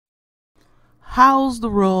How's the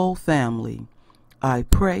royal family? I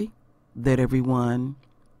pray that everyone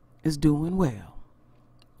is doing well.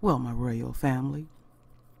 Well, my royal family,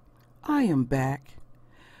 I am back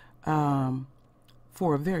for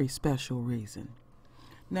a very special reason.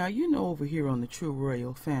 Now, you know, over here on the True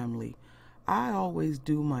Royal Family, I always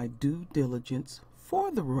do my due diligence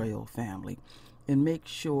for the royal family and make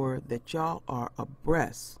sure that y'all are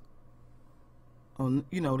abreast on,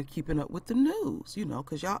 to keeping up with the news,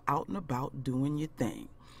 because y'all out and about doing your thing.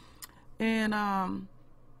 And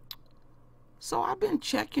so I've been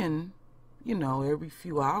checking, every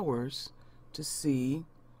few hours to see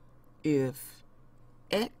if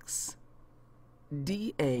ex-DA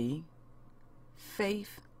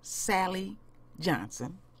Faith Sally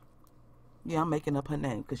Johnson, I'm making up her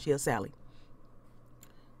name because she's Sally,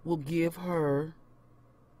 will give her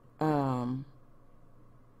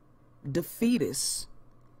defeatist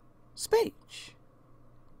speech.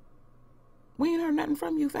 We ain't heard nothing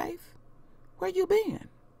from you, Faith. Where you been?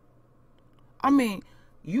 I mean,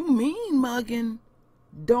 you mean mugging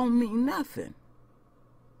don't mean nothing.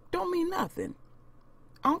 Don't mean nothing.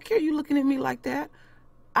 I don't care you looking at me like that.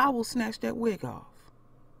 I will snatch that wig off.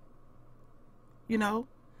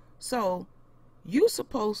 So you're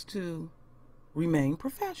supposed to remain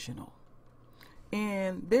professional.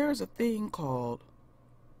 And there's a thing called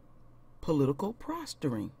political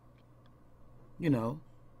posturing.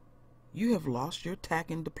 You have lost your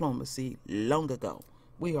tact in diplomacy long ago.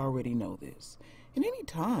 We already know this. And any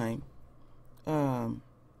time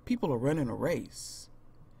people are running a race,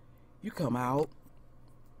 you come out,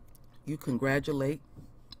 you congratulate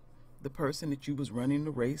the person that you was running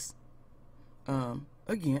the race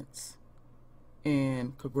against,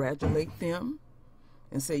 and congratulate them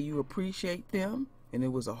and say you appreciate them and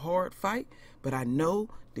it was a hard fight, but I know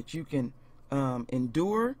that you can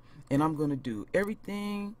endure, and I'm going to do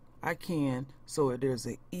everything I can so that there's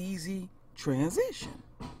an easy transition.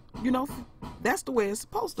 That's the way it's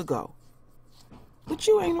supposed to go. But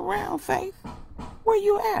you ain't around, Faith. Where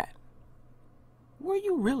you at? Where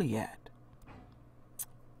you really at?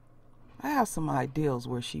 I have some ideas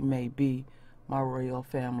where she may be, my royal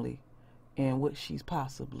family, and what she's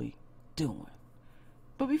possibly doing.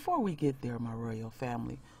 But before we get there, my royal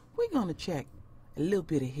family, we're going to check a little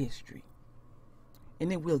bit of history.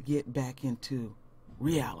 And then we'll get back into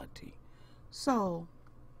reality. So,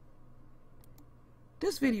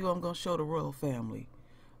 this video I'm going to show the royal family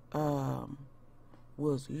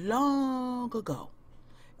was long ago.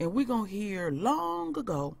 And we're going to hear long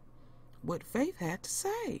ago what Faith had to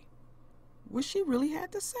say. What she really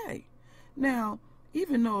had to say. Now,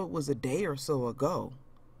 even though it was a day or so ago,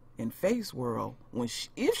 in Faith's world,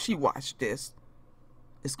 if she watched this,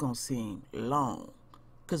 it's going to seem long.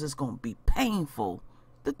 Because it's going to be painful,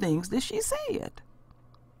 the things that she said.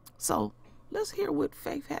 So, let's hear what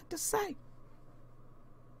Faith had to say.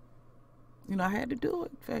 I had to do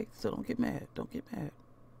it, Faith, so don't get mad. Don't get mad.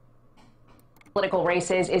 Political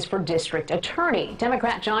races is for district attorney.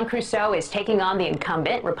 Democrat John Crusoe is taking on the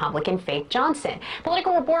incumbent Republican Faith Johnson.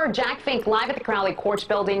 Political reporter Jack Fink live at the Crowley Courts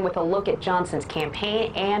building with a look at Johnson's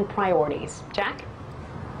campaign and priorities. Jack?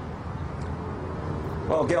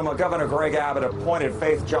 Well, Gilma, Governor Greg Abbott appointed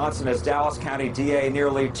Faith Johnson as Dallas County DA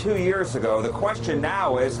nearly 2 years ago. The question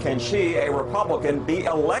now is, can she, a Republican, be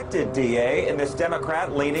elected DA in this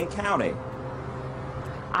Democrat-leaning county?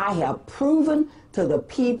 I have proven to the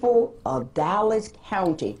people of Dallas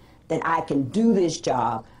County that I can do this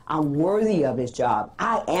job. I'm worthy of this job.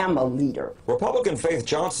 I am a leader. Republican Faith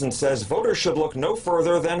Johnson says voters should look no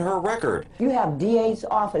further than her record. You have DA's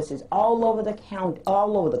offices all over the county,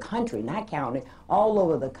 all over the country, not county, all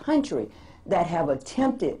over the country that have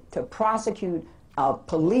attempted to prosecute a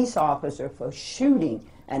police officer for shooting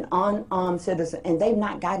an unarmed citizen, and they've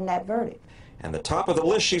not gotten that verdict. And the top of the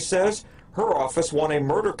list, she says, her office won a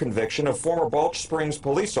murder conviction of former Balch Springs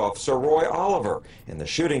police officer Roy Oliver in the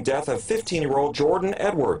shooting death of 15-year-old Jordan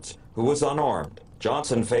Edwards, who was unarmed.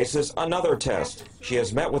 Johnson faces another test. She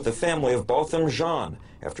has met with the family of Botham Jean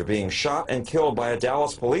after being shot and killed by a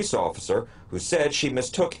Dallas police officer who said she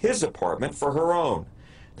mistook his apartment for her own.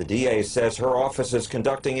 The DA says her office is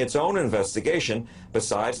conducting its own investigation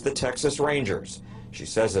besides the Texas Rangers. She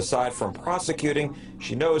says aside from prosecuting,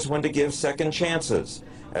 she knows when to give second chances.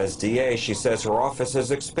 As DA, she says her office has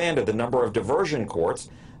expanded the number of diversion courts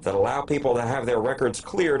that allow people to have their records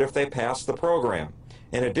cleared if they pass the program.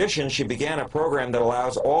 In addition, she began a program that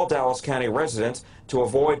allows all Dallas County residents to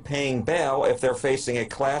avoid paying bail if they're facing a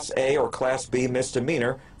Class A or Class B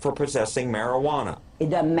misdemeanor for possessing marijuana. It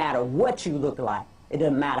doesn't matter what you look like. It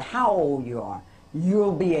doesn't matter how old you are.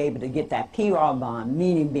 You'll be able to get that PR bond,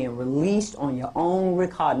 meaning being released on your own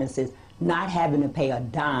recognizances, not having to pay a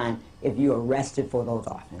dime if you're arrested for those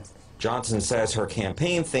offenses. Johnson says her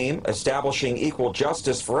campaign theme, establishing equal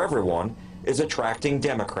justice for everyone, is attracting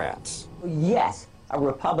Democrats. Yes, a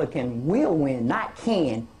Republican will win, not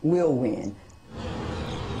can, will win.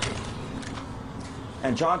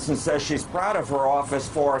 And Johnson says she's proud of her office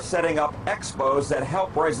for setting up expos that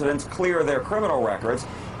help residents clear their criminal records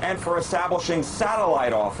and for establishing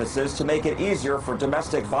satellite offices to make it easier for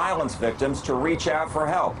domestic violence victims to reach out for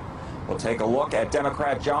help. We'll take a look at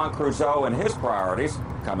Democrat John Creusot and his priorities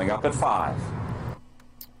coming up at 5.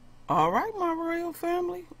 All right, my royal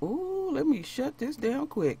family. Ooh, let me shut this down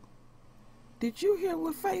quick. Did you hear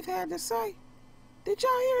what Faith had to say? Did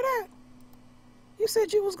y'all hear that? You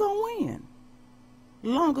said you was gonna win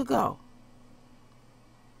long ago.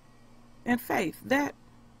 And Faith, that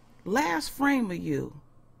last frame of you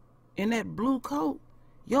in that blue coat,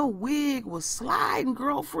 your wig was sliding,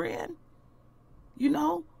 girlfriend. You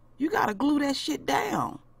know, you gotta glue that shit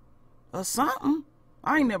down or something.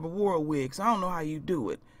 I ain't never wore a wig, so I don't know how you do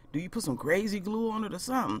it. Do you put some crazy glue on it or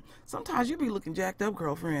something? Sometimes you be looking jacked up,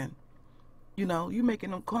 girlfriend. You know, you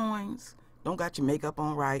making them coins, don't got your makeup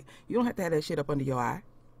on right. You don't have to have that shit up under your eye.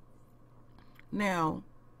 Now,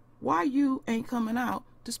 why you ain't coming out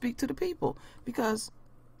to speak to the people? Because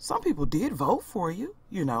some people did vote for you,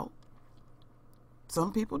 you know.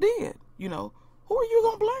 Some people did, you know. Who are you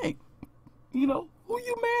gonna blame? You know, who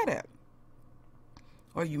you mad at?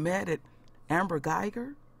 Are you mad at Amber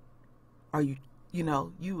Geiger? Are you, you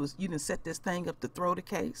know, you done set this thing up to throw the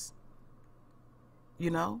case?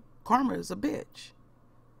 You know, karma is a bitch.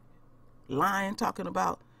 Lying, talking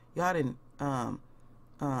about y'all didn't,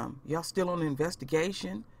 y'all still on the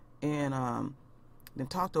investigation and then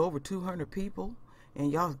talked to over 200 people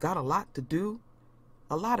and y'all got a lot to do.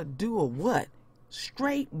 A lot to do of what?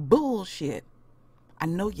 Straight bullshit. I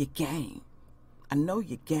know your game. I know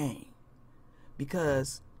your game.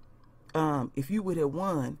 Because if you would have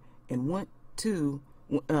won and went to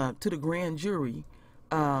the grand jury,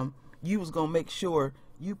 you was gonna make sure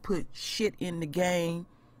you put shit in the game,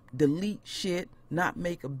 delete shit, not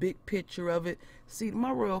make a big picture of it. See,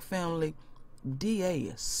 my royal family, DA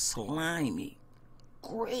is slimy,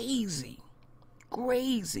 crazy,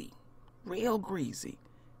 real greasy.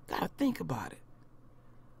 Gotta think about it.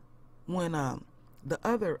 When the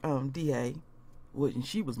other DA, when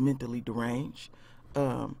she was mentally deranged,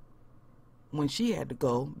 when she had to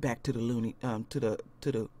go back to the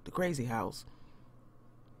to the crazy house,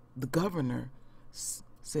 the governor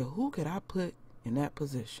said, "Who could I put in that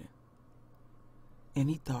position?" And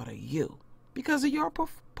he thought of you because of your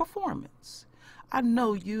performance. I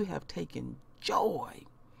know you have taken joy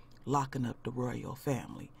locking up the royal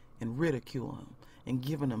family and ridiculing them and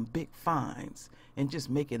giving them big fines and just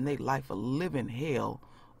making their life a living hell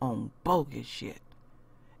on bogus shit.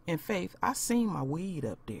 And Faith, I seen my weed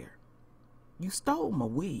up there. You stole my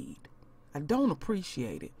weed. I don't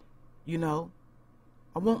appreciate it. You know,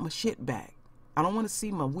 I want my shit back. I don't want to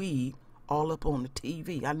see my weed all up on the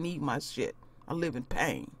TV. I need my shit. I live in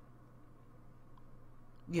pain.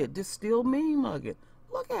 Yeah, this still mean mugging.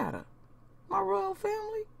 Look at her. My royal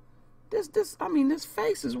family. This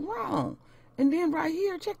face is wrong. And then right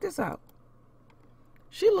here, check this out.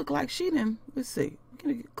 She looked like she didn't, let's see.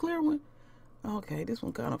 Can I get a clear one? Okay, this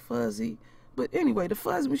one kind of fuzzy. But anyway, the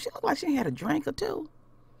fuzzy one, she looked like she had a drink or two.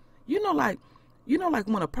 You know, like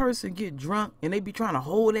when a person get drunk and they be trying to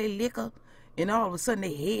hold their liquor and all of a sudden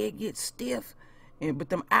their head gets stiff but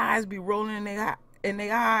them eyes be rolling in their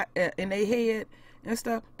head and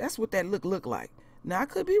stuff. That's what that look like. Now I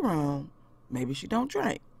could be wrong. Maybe she don't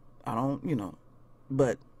drink. I don't, you know.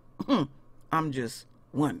 But I'm just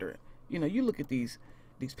wondering. You know, you look at these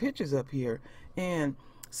pictures up here and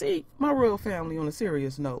see, my royal family, on a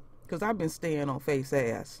serious note, because I've been staying on face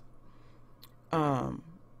ass.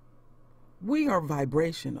 We are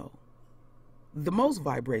vibrational. The most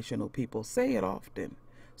vibrational people say it often.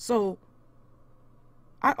 So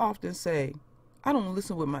I often say, I don't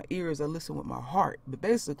listen with my ears, I listen with my heart. But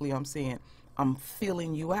basically I'm saying, I'm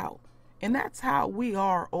feeling you out. And that's how we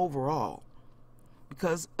are overall.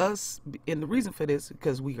 Because us, and the reason for this is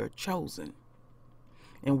because we are chosen.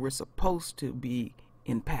 And we're supposed to be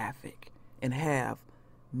empathic and have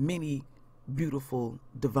many beautiful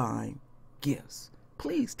divine gifts.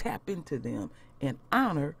 Please tap into them and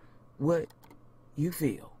honor what you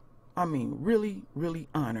feel. I mean, really, really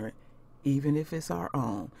honor it, even if it's our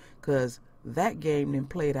own. Because that game then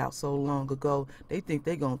played out so long ago, they think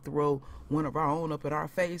they're going to throw one of our own up at our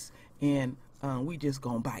face and we just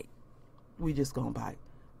going to bite. We just going to bite.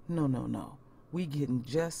 No. We getting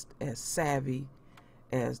just as savvy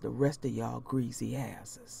as the rest of y'all greasy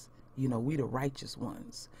asses. You know, we the righteous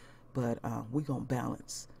ones. But we gonna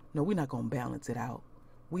balance. No, we're not gonna balance it out.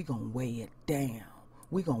 We gonna weigh it down.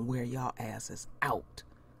 We gonna wear y'all asses out.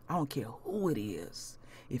 I don't care who it is.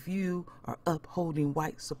 If you are upholding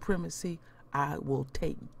white supremacy, I will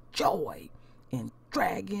take joy in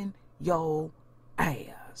dragging your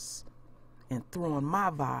ass and throwing my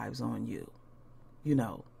vibes on you. You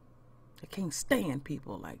know, I can't stand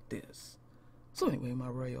people like this. So anyway, my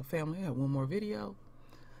royal family, I have one more video.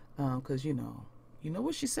 Because, you know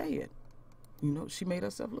what she said. You know, she made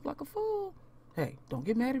herself look like a fool. Hey, don't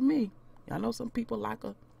get mad at me. I know some people like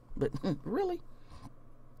her, but really?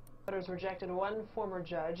 Voters rejected one former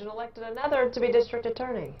judge and elected another to be district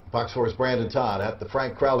attorney. Fox 4's Brandon Todd at the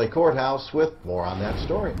Frank Crowley Courthouse with more on that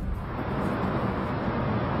story.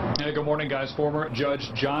 Hey, good morning, guys. Former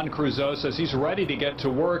Judge John Creuzot says he's ready to get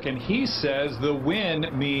to work, and he says the win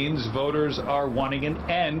means voters are wanting an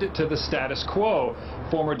end to the status quo.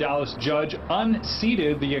 Former Dallas judge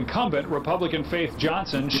unseated the incumbent Republican Faith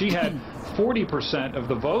Johnson. She had 40% of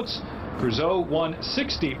the votes. Creuzot won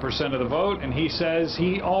 60% of the vote, and he says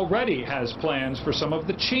he already has plans for some of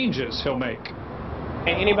the changes he'll make.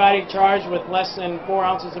 Anybody charged with less than 4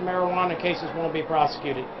 ounces of marijuana cases won't be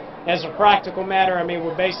prosecuted. As a practical matter, I mean,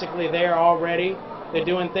 we're basically there already. They're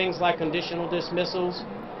doing things like conditional dismissals.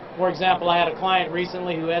 For example, I had a client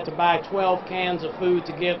recently who had to buy 12 cans of food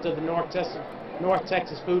to give to the North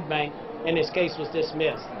Texas Food Bank, and his case was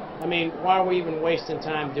dismissed. I mean, why are we even wasting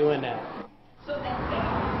time doing that?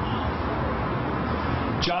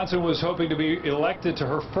 Johnson was hoping to be elected to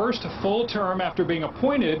her first full term after being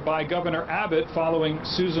appointed by Governor Abbott following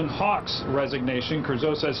Susan Hawk's resignation.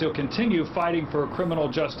 Creuzot says he'll continue fighting for criminal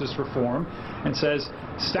justice reform and says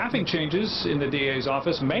staffing changes in the DA's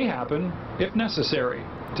office may happen if necessary.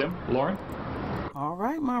 Tim, Lauren? All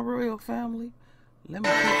right, my royal family. Let me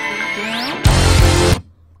put this down.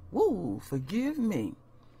 Woo, forgive me.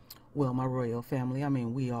 Well, my royal family, I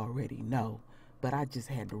mean, we already know, but I just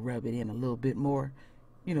had to rub it in a little bit more.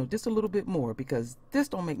 You know, just a little bit more, because this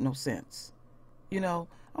don't make no sense. You know,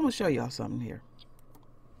 I'm going to show y'all something here.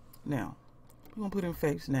 Now, we're going to put in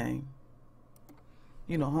Faith's name.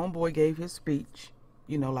 You know, homeboy gave his speech,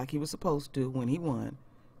 you know, like he was supposed to when he won.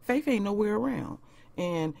 Faith ain't nowhere around.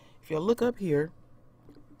 And if you look up here,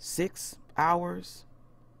 6 hours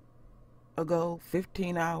ago,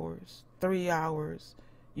 15 hours, 3 hours,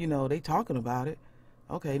 you know, they talking about it.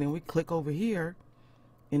 Okay, then we click over here,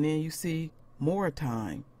 and then you see more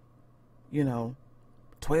time, you know,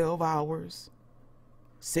 12 hours,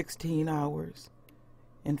 16 hours,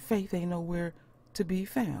 and Faith ain't nowhere to be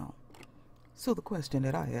found. So the question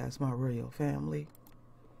that I ask my royal family,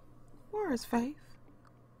 where is Faith?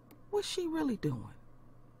 What's she really doing?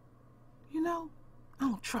 You know, I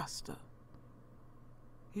don't trust her.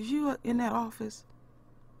 Is you in that office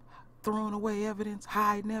throwing away evidence,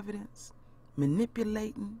 hiding evidence,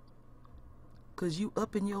 manipulating? Because you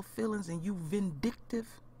up in your feelings and you vindictive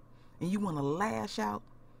and you want to lash out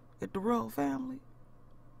at the royal family?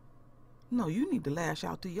 No, you need to lash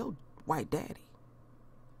out to your white daddy.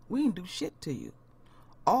 We didn't do shit to you.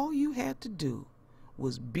 All you had to do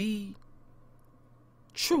was be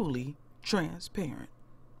truly transparent,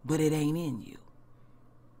 but it ain't in you.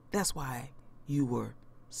 That's why you were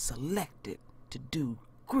selected to do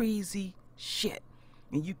greasy shit.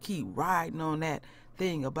 And you keep riding on that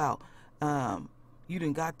thing about you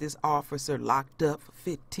done got this officer locked up for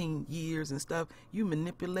 15 years and stuff. You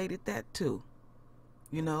manipulated that too,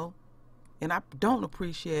 you know. And I don't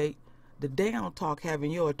appreciate the down talk,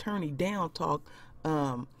 having your attorney down talk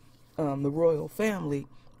the royal family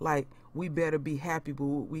like we better be happy with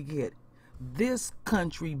what we get. This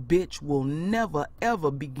country bitch will never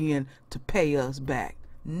ever begin to pay us back.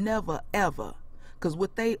 Never ever. Because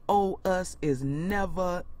what they owe us is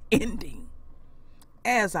never ending.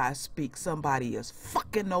 As I speak, somebody is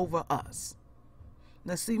fucking over us.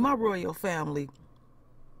 Now see, my royal family,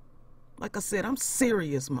 like I said, I'm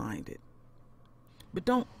serious minded. But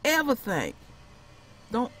don't ever think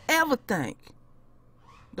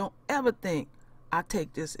I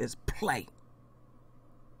take this as play.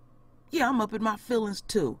 Yeah, I'm up in my feelings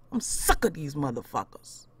too. I'm sick of these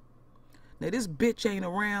motherfuckers. Now this bitch ain't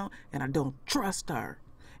around and I don't trust her.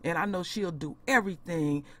 And I know she'll do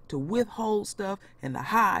everything to withhold stuff and to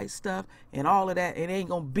hide stuff and all of that. It ain't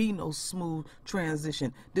gonna be no smooth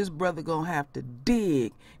transition. This brother gonna have to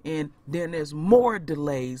dig, and then there's more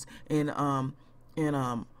delays and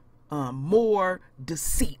more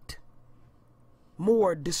deceit,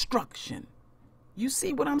 more destruction. You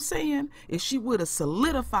see what I'm saying? If she would have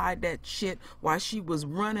solidified that shit while she was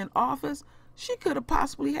running office, she could have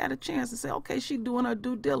possibly had a chance to say, okay, she doing her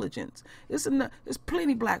due diligence. There's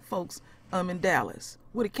plenty black folks in Dallas,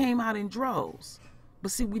 would have came out in droves.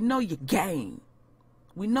 But see, we know your game.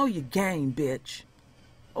 We know your game, bitch.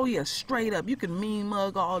 Oh yeah, straight up. You can mean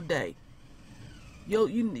mug all day. Yo,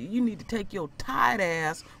 you need to take your tight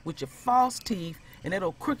ass with your false teeth and that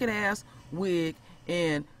old crooked ass wig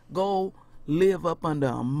and go live up under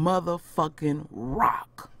a motherfucking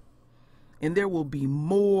rock. And there will be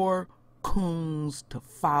more coons to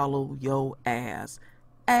follow your ass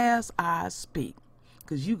as I speak.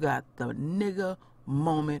 Because you got the nigga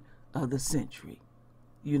moment of the century,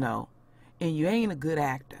 you know. And you ain't a good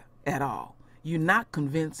actor at all. You're not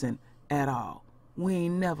convincing at all. We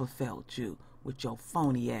ain't never felt you with your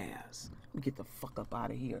phony ass. Let me get the fuck up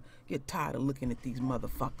out of here. Get tired of looking at these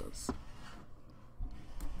motherfuckers.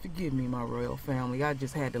 Forgive me, my royal family. I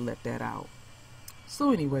just had to let that out.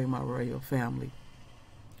 So anyway, my royal family,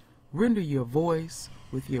 render your voice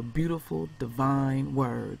with your beautiful, divine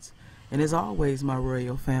words. And as always, my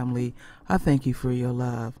royal family, I thank you for your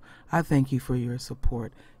love. I thank you for your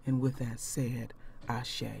support. And with that said,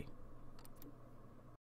 Ashe.